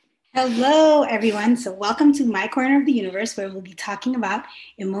Hello, everyone. So, welcome to my corner of the universe where we'll be talking about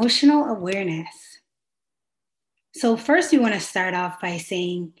emotional awareness. So, first, we want to start off by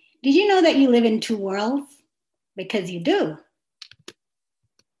saying, did you know that you live in two worlds? Because you do.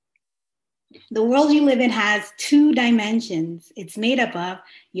 The world you live in has two dimensions. It's made up of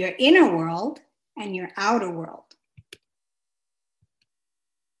your inner world and your outer world.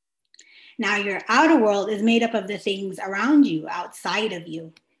 Now, your outer world is made up of the things around you, outside of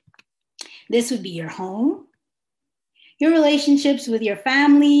you. This would be your home, your relationships with your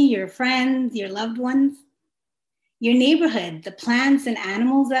family, your friends, your loved ones, your neighborhood, the plants and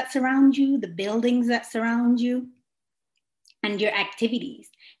animals that surround you, the buildings that surround you, and your activities,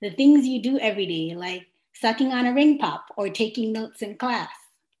 the things you do every day, like sucking on a ring pop or taking notes in class.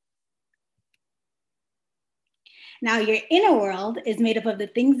 Now, your inner world is made up of the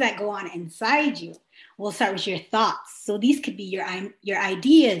things that go on inside you. We'll start with your thoughts. So these could be your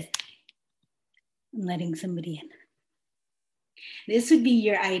ideas. I'm letting somebody in. This would be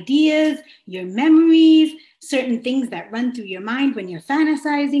your ideas, your memories, certain things that run through your mind when you're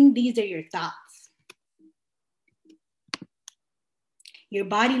fantasizing. These are your thoughts. Your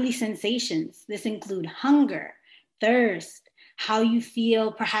bodily sensations. This include hunger, thirst, how you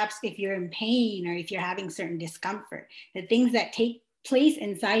feel, perhaps if you're in pain or if you're having certain discomfort. The things that take place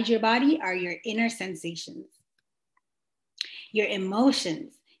inside your body are your inner sensations. Your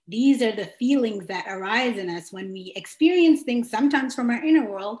emotions. These are the feelings that arise in us when we experience things, sometimes from our inner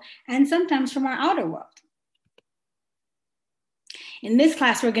world and sometimes from our outer world. In this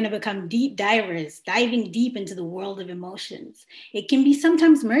class, we're going to become deep divers, diving deep into the world of emotions. It can be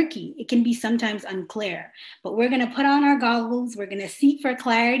sometimes murky, it can be sometimes unclear, but we're going to put on our goggles, we're going to seek for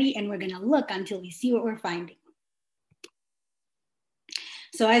clarity, and we're going to look until we see what we're finding.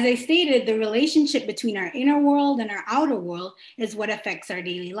 So, as I stated, the relationship between our inner world and our outer world is what affects our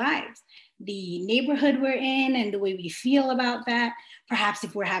daily lives. The neighborhood we're in and the way we feel about that. Perhaps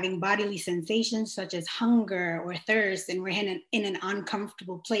if we're having bodily sensations such as hunger or thirst and we're in an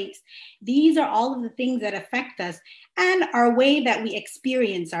uncomfortable place. These are all of the things that affect us and our way that we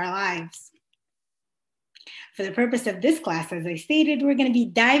experience our lives. For the purpose of this class, as I stated, we're going to be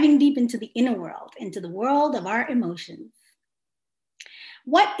diving deep into the inner world, into the world of our emotions.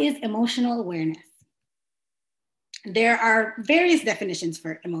 What is emotional awareness? There are various definitions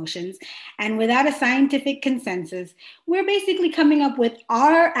for emotions, and without a scientific consensus, we're basically coming up with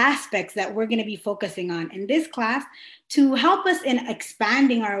our aspects that we're going to be focusing on in this class to help us in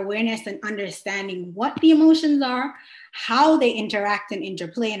expanding our awareness and understanding what the emotions are, how they interact and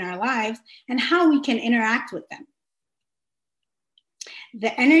interplay in our lives, and how we can interact with them.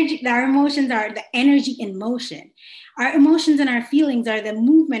 Our emotions are the energy in motion. Our emotions and our feelings are the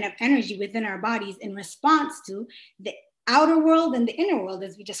movement of energy within our bodies in response to the outer world and the inner world,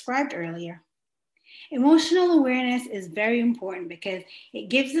 as we described earlier. Emotional awareness is very important because it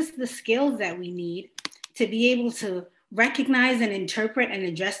gives us the skills that we need to be able to recognize and interpret and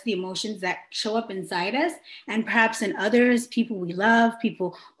address the emotions that show up inside us and perhaps in others, people we love,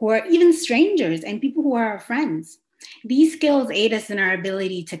 people who are even strangers, and people who are our friends. These skills aid us in our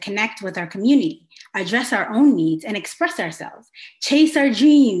ability to connect with our community, address our own needs, and express ourselves, chase our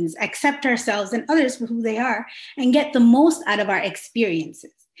dreams, accept ourselves and others for who they are, and get the most out of our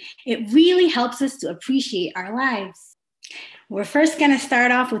experiences. It really helps us to appreciate our lives. We're first going to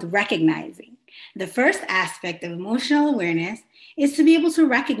start off with recognizing. The first aspect of emotional awareness is to be able to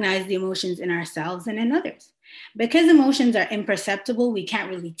recognize the emotions in ourselves and in others. Because emotions are imperceptible, we can't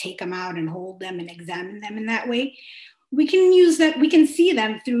really take them out and hold them and examine them in that way. We can see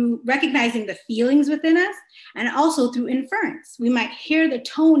them through recognizing the feelings within us and also through inference. We might hear the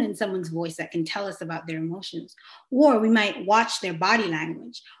tone in someone's voice that can tell us about their emotions, or we might watch their body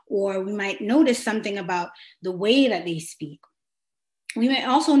language, or we might notice something about the way that they speak. We might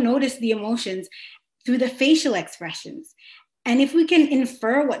also notice the emotions through the facial expressions. And if we can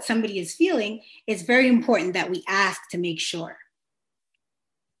infer what somebody is feeling, it's very important that we ask to make sure.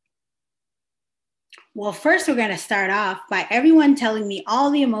 Well, first, we're going to start off by everyone telling me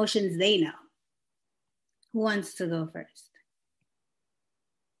all the emotions they know. Who wants to go first?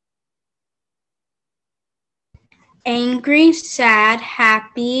 Angry, sad,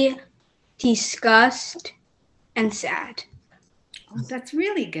 happy, disgust, and sad. Oh, that's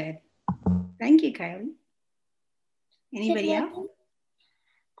really good. Thank you, Kylie. Anybody else?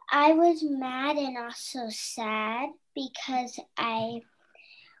 I was mad and also sad because I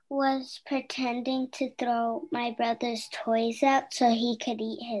was pretending to throw my brother's toys out so he could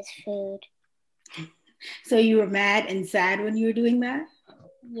eat his food. So you were mad and sad when you were doing that?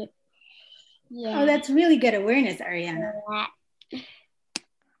 Yeah. Oh, that's really good awareness, Ariana.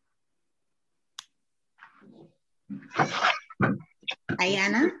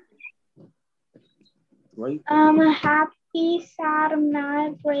 Ayana? Happy, sad,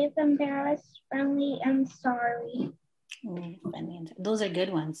 mad, brave, embarrassed, friendly, and sorry. Those are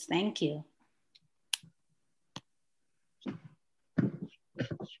good ones. Thank you.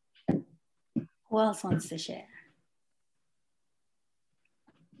 Who else wants to share?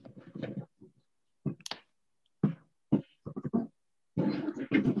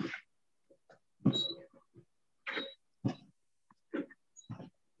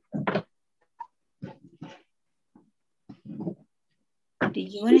 Do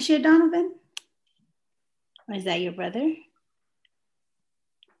you want to share, Donovan? Or is that your brother?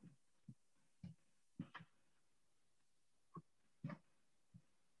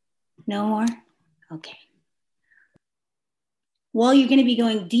 No more? Okay. Well, you're going to be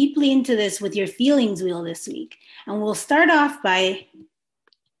going deeply into this with your feelings wheel this week. And we'll start off by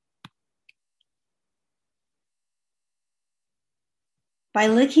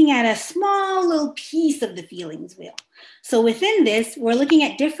looking at a small little piece of the feelings wheel. So within this, we're looking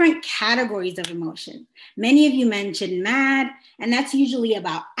at different categories of emotion. Many of you mentioned mad, and that's usually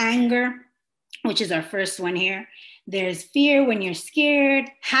about anger, which is our first one here. There's fear when you're scared,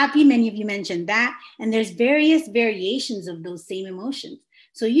 happy, many of you mentioned that, and there's various variations of those same emotions.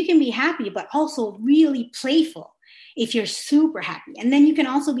 So you can be happy, but also really playful if you're super happy. And then you can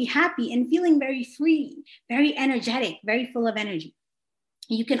also be happy and feeling very free, very energetic, very full of energy.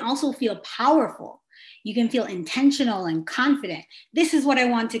 You can also feel powerful. You can feel intentional and confident. This is what I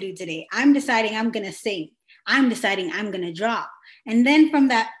want to do today. I'm deciding I'm going to sing. I'm deciding I'm going to draw. And then from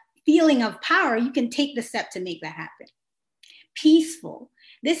that feeling of power, you can take the step to make that happen. Peaceful.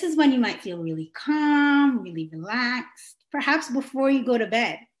 This is when you might feel really calm, really relaxed, perhaps before you go to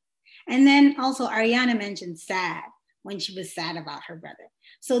bed. And then also Ariana mentioned sad, when she was sad about her brother.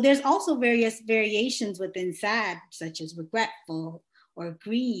 So there's also various variations within sad, such as regretful, or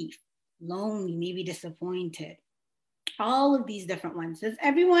grief, lonely, maybe disappointed. All of these different ones. Does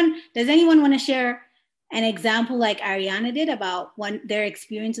anyone want to share an example like Ariana did about their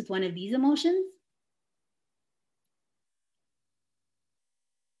experience with one of these emotions?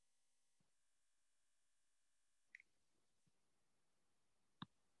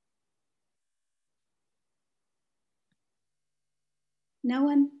 No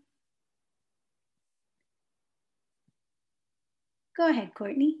one? Go ahead,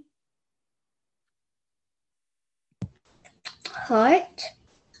 Courtney. Hurt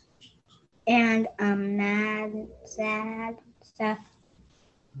and mad, sad stuff.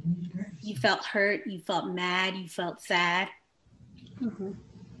 You felt hurt, you felt mad, you felt sad. Mm-hmm.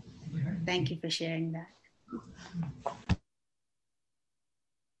 Thank you for sharing that.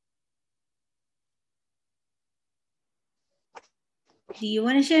 Do you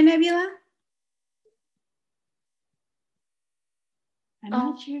want to share, Nebula? I'm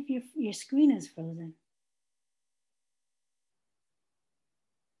not sure if your screen is frozen.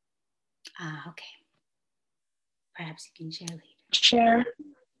 Okay. Perhaps you can share later. Share.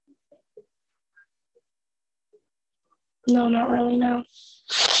 No, not really, no.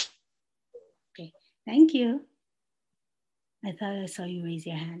 Okay, thank you. I thought I saw you raise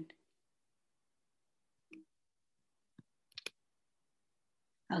your hand.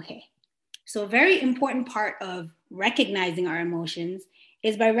 Okay, so a very important part of recognizing our emotions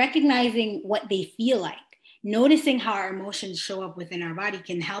is by recognizing what they feel like. Noticing how our emotions show up within our body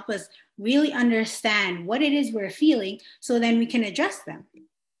can help us really understand what it is we're feeling, so then we can adjust them.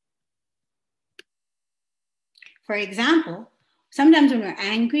 For example, sometimes when we're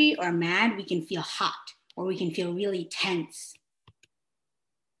angry or mad, we can feel hot or we can feel really tense.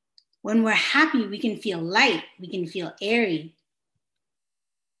 When we're happy, we can feel light, we can feel airy.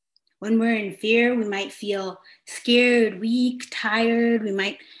 When we're in fear, we might feel scared, weak, tired. We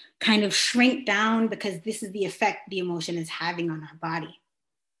might kind of shrink down because this is the effect the emotion is having on our body.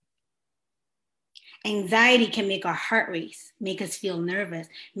 Anxiety can make our heart race, make us feel nervous,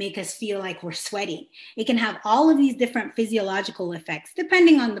 make us feel like we're sweating. It can have all of these different physiological effects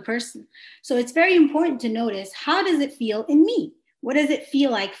depending on the person. So it's very important to notice, how does it feel in me? What does it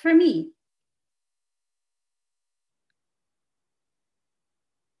feel like for me?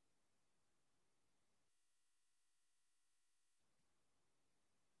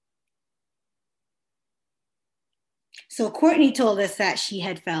 So Courtney told us that she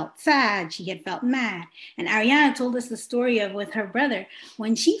had felt sad, she had felt mad. And Ariana told us the story of with her brother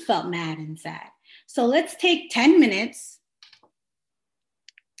when she felt mad and sad. So let's take 10 minutes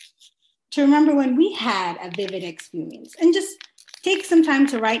to remember when we had a vivid experience, and just take some time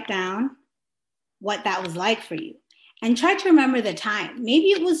to write down what that was like for you. And try to remember the time. Maybe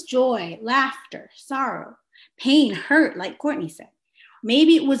it was joy, laughter, sorrow, pain, hurt, like Courtney said.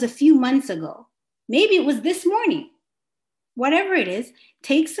 Maybe it was a few months ago. Maybe it was this morning. Whatever it is,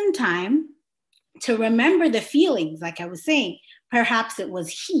 take some time to remember the feelings, like I was saying. Perhaps it was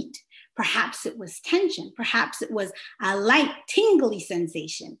heat. Perhaps it was tension. Perhaps it was a light, tingly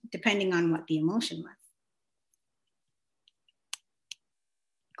sensation, depending on what the emotion was.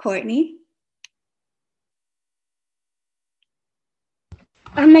 Courtney?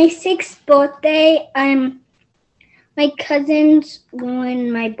 On my 6th birthday, my cousins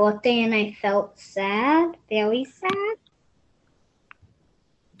ruined my birthday and I felt sad, very sad.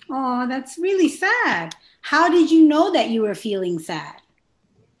 Oh, that's really sad. How did you know that you were feeling sad?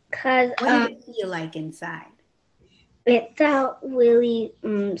 Because What did it feel like inside? it felt really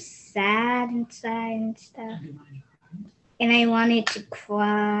sad inside and stuff. And I wanted to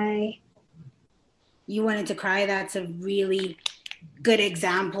cry. You wanted to cry? That's a really good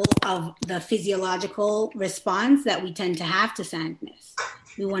example of the physiological response that we tend to have to sadness.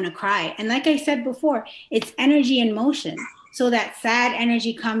 We want to cry. And like I said before, it's energy in motion. So that sad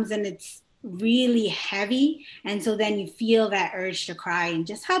energy comes and it's really heavy. And so then you feel that urge to cry and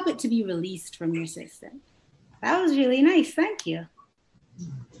just help it to be released from your system. That was really nice. Thank you.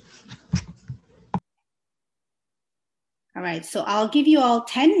 All right. So I'll give you all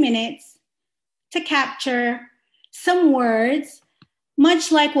 10 minutes to capture some words.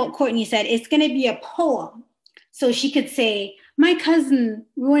 Much like what Courtney said, it's going to be a poem. So she could say, my cousin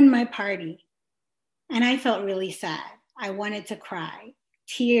ruined my party and I felt really sad. I wanted to cry.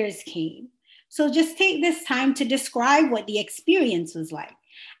 Tears came. So just take this time to describe what the experience was like.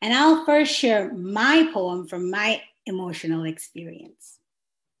 And I'll first share my poem from my emotional experience.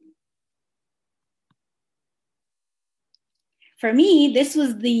 For me, this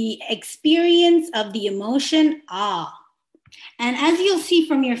was the experience of the emotion awe. And as you'll see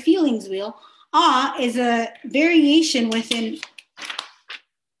from your feelings wheel, awe is a variation within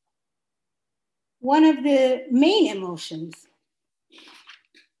one of the main emotions.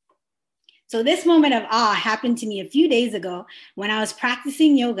 So this moment of awe happened to me a few days ago when I was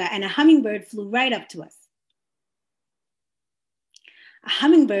practicing yoga and a hummingbird flew right up to us. A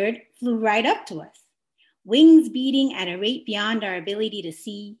hummingbird flew right up to us, wings beating at a rate beyond our ability to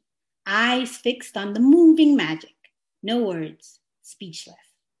see, eyes fixed on the moving magic. No words, speechless.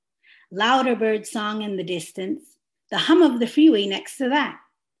 Louder bird song in the distance, the hum of the freeway next to that.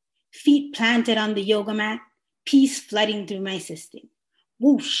 Feet planted on the yoga mat, peace flooding through my system.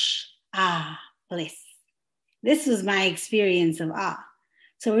 Whoosh, ah, bliss. This was my experience of awe.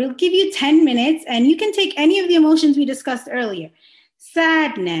 So we'll give you 10 minutes and you can take any of the emotions we discussed earlier.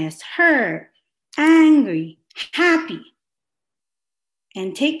 Sadness, hurt, angry, happy.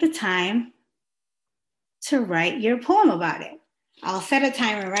 And take the time to write your poem about it. I'll set a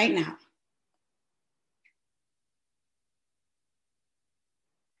timer right now.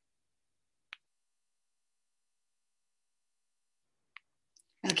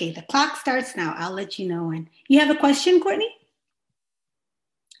 Okay, the clock starts now. I'll let you know when. You have a question, Courtney?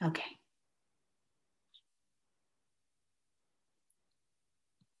 Okay.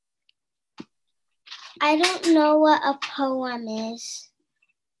 I don't know what a poem is.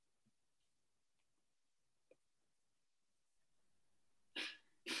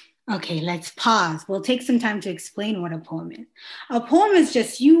 Okay, let's pause. We'll take some time to explain what a poem is. A poem is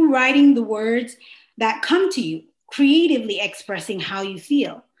just you writing the words that come to you, creatively expressing how you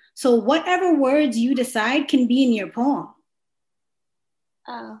feel. So whatever words you decide can be in your poem.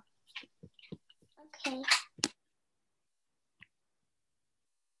 Oh, okay.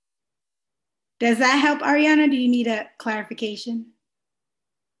 Does that help, Ariana? Do you need a clarification?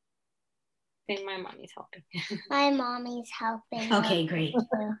 I think my mommy's helping. My mommy's helping. Okay, great.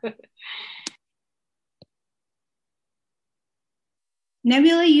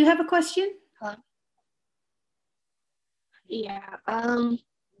 Nebula, you have a question? Yeah.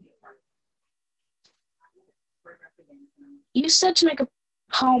 You said to make a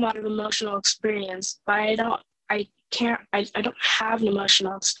poem out of emotional experience, but I don't have an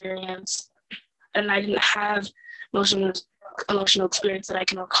emotional experience, and I didn't have emotional experience that I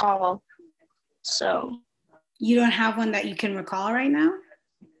can recall. So You don't have one that you can recall right now?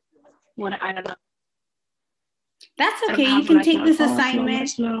 I don't know. That's okay. You can take this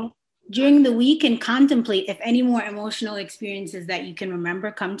assignment during the week and contemplate if any more emotional experiences that you can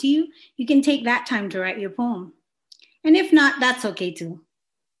remember come to you. You can take that time to write your poem. And if not, that's okay too.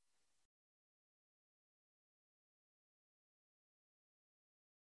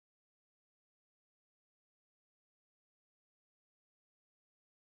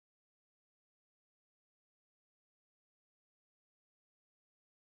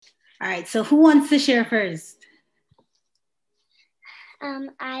 All right, so who wants to share first?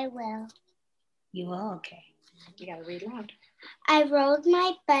 I will. You will? Okay. You gotta read loud. I rode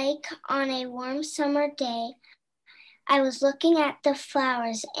my bike on a warm summer day. I was looking at the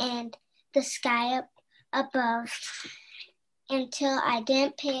flowers and the sky up above until I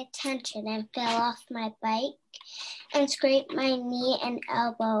didn't pay attention and fell off my bike and scraped my knee and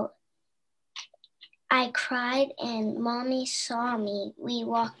elbow. I cried and Mommy saw me. We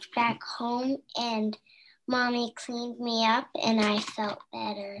walked back home and Mommy cleaned me up and I felt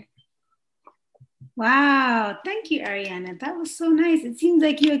better. Wow. Thank you, Ariana. That was so nice. It seems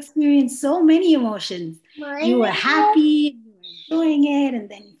like you experienced so many emotions. You were happy, you were enjoying it, and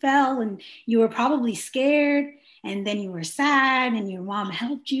then you fell, and you were probably scared, and then you were sad, and your mom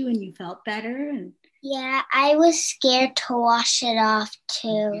helped you, and you felt better. And yeah, I was scared to wash it off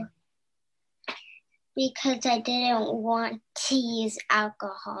too because I didn't want to use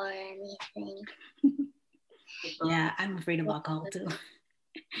alcohol or anything. Yeah, I'm afraid of alcohol too.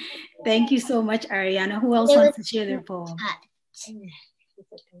 Thank you so much, Ariana. Who else wants to share their poem? You're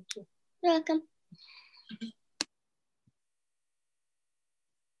welcome.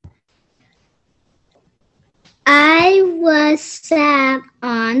 I was sad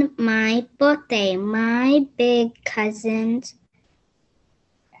on my birthday. My big cousins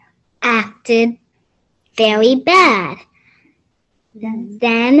acted very bad.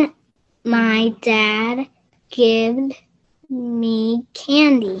 Then my dad gave me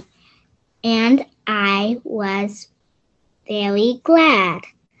candy and I was very glad,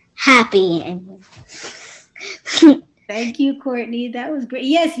 happy. Thank you, Courtney. That was great.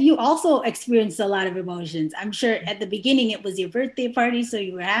 Yes, you also experienced a lot of emotions. I'm sure at the beginning it was your birthday party, so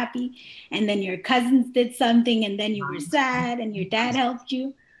you were happy. And then your cousins did something, and then you were sad, and your dad helped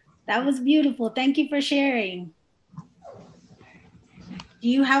you. That was beautiful. Thank you for sharing. Do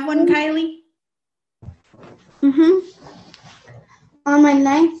you have one, Kylie? On my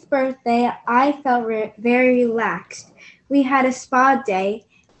 9th birthday, I felt very relaxed. We had a spa day.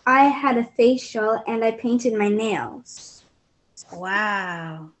 I had a facial and I painted my nails.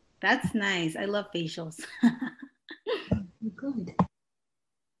 Wow, that's nice. I love facials. Good.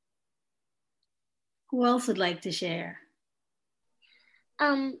 Who else would like to share?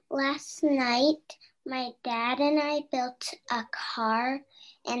 Last night, my dad and I built a car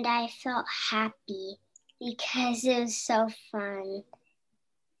and I felt happy because it was so fun.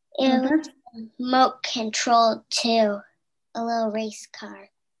 It was remote controlled too, a little race car.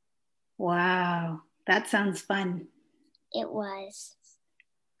 Wow, that sounds fun. It was.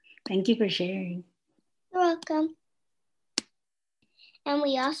 Thank you for sharing. You're welcome. And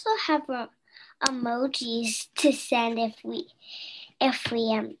we also have emojis to send if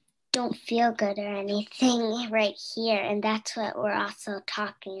we don't feel good or anything right here, and that's what we're also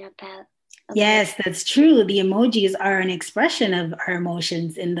talking about. Yes, that's true. The emojis are an expression of our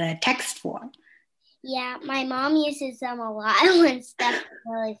emotions in the text form. Yeah, my mom uses them a lot when stuff's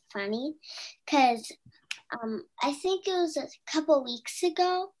really funny because I think it was a couple weeks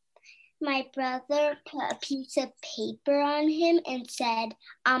ago, my brother put a piece of paper on him and said,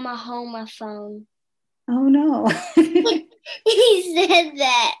 "I'm a homophone." Oh no. He said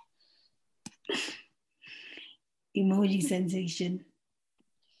that. Emoji sensation.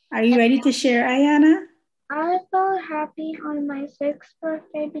 Are you ready to share, Ayana? I felt happy on my 6th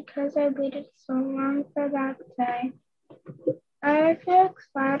birthday because I waited so long for that day. I feel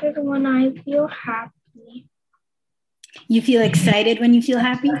excited when I feel happy. You feel excited when you feel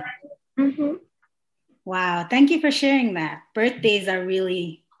happy? Mm-hmm. Wow, thank you for sharing that. Birthdays are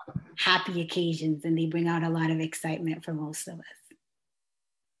really happy occasions and they bring out a lot of excitement for most of us.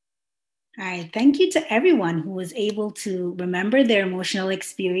 All right, thank you to everyone who was able to remember their emotional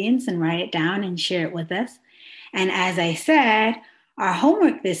experience and write it down and share it with us. And as I said, our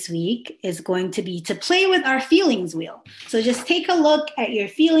homework this week is going to be to play with our feelings wheel. So just take a look at your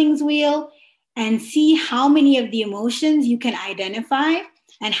feelings wheel and see how many of the emotions you can identify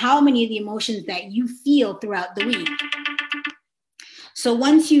and how many of the emotions that you feel throughout the week. So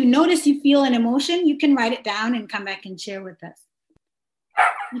once you notice you feel an emotion, you can write it down and come back and share with us.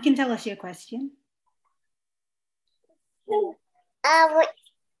 You can tell us your question.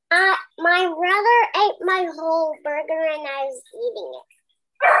 My brother ate my whole burger and I was eating it.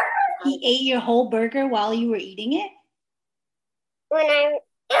 He ate your whole burger while you were eating it? When I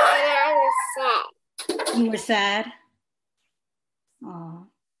was sad. You were sad? Oh.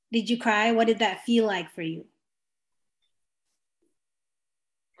 Did you cry? What did that feel like for you?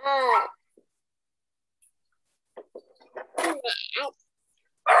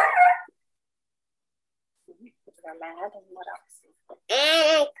 Mad and what else? And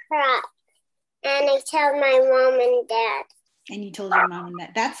I cried. And I told my mom and dad. And you told your mom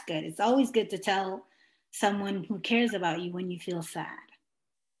that. That's good. It's always good to tell someone who cares about you when you feel sad.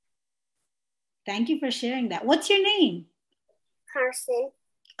 Thank you for sharing that. What's your name? Carson.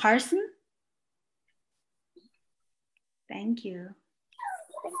 Carson? Thank you.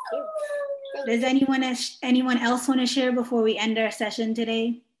 Thank you. Does anyone else want to share before we end our session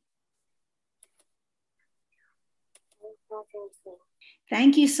today?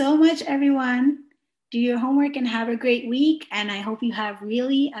 Thank you so much, everyone. Do your homework and have a great week. And I hope you have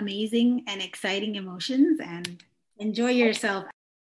really amazing and exciting emotions and enjoy yourself.